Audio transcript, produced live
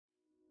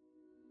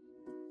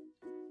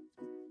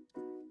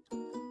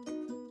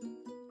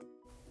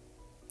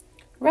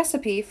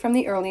Recipe from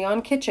the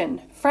EarlyON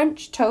kitchen,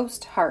 French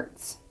toast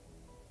hearts.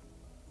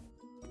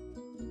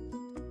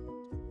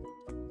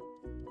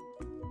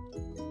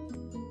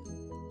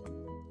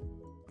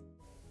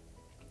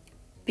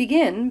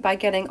 Begin by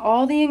getting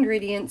all the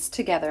ingredients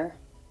together.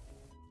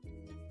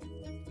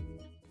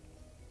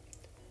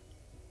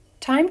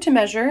 Time to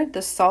measure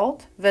the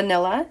salt,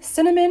 vanilla,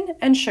 cinnamon,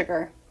 and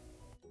sugar.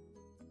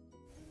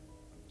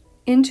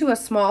 Into a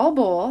small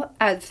bowl,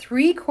 add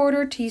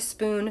 3/4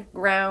 teaspoon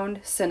ground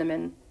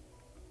cinnamon.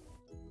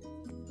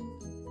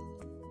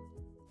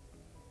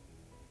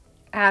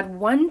 Add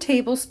 1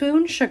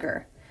 tablespoon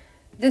sugar.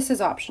 This is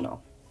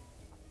optional.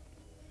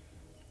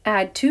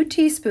 Add 2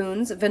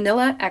 teaspoons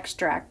vanilla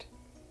extract.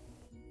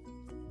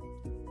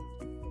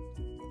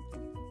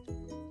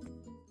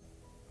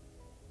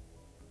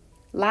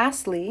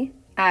 Lastly,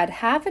 add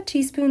 1/2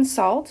 teaspoon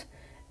salt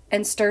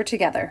and stir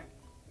together.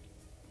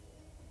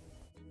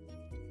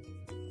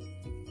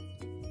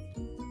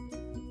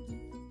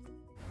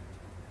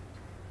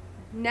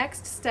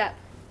 Next step.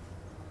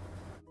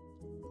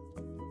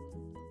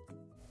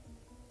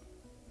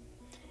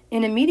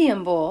 In a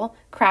medium bowl,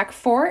 crack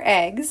 4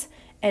 eggs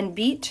and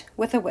beat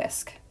with a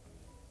whisk.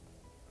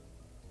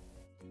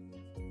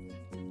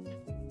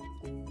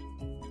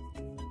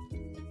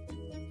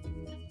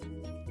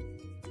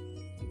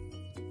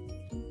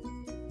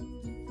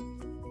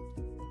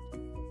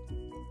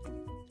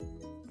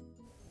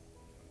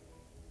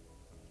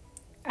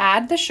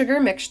 Add the sugar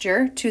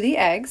mixture to the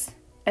eggs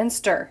and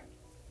stir.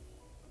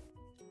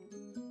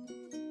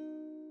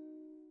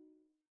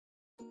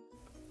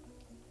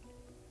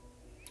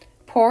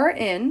 Pour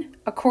in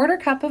a 1/4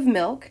 cup of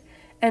milk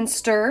and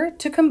stir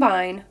to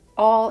combine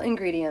all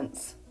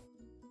ingredients.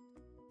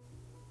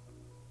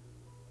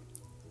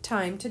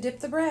 Time to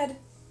dip the bread.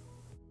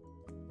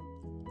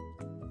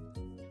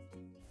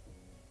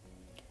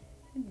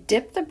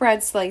 Dip the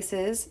bread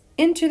slices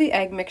into the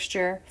egg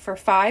mixture for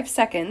 5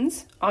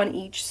 seconds on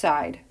each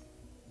side.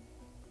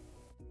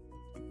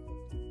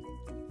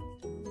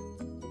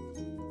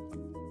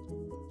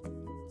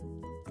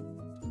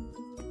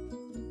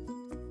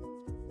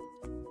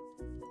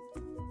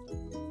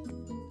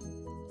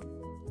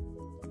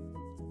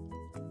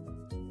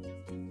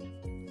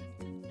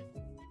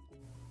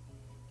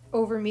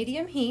 Over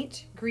medium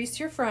heat, grease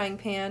your frying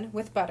pan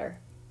with butter.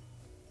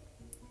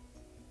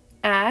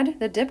 Add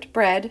the dipped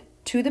bread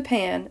to the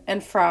pan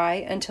and fry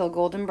until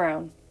golden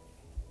brown.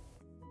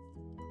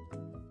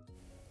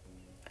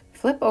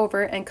 Flip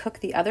over and cook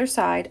the other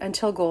side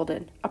until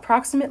golden,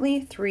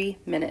 approximately 3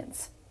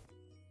 minutes.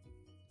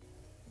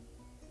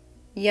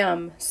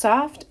 Yum,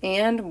 soft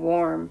and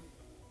warm.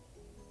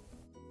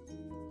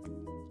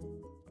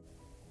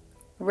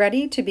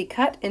 Ready to be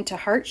cut into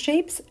heart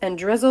shapes and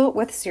drizzle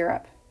with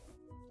syrup.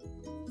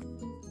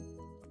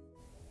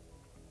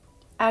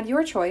 Add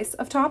your choice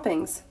of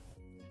toppings.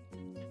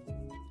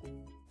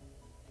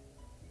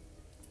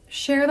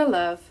 Share the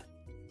love.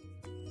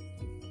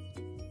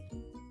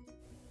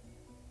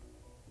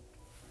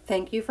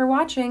 Thank you for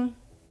watching.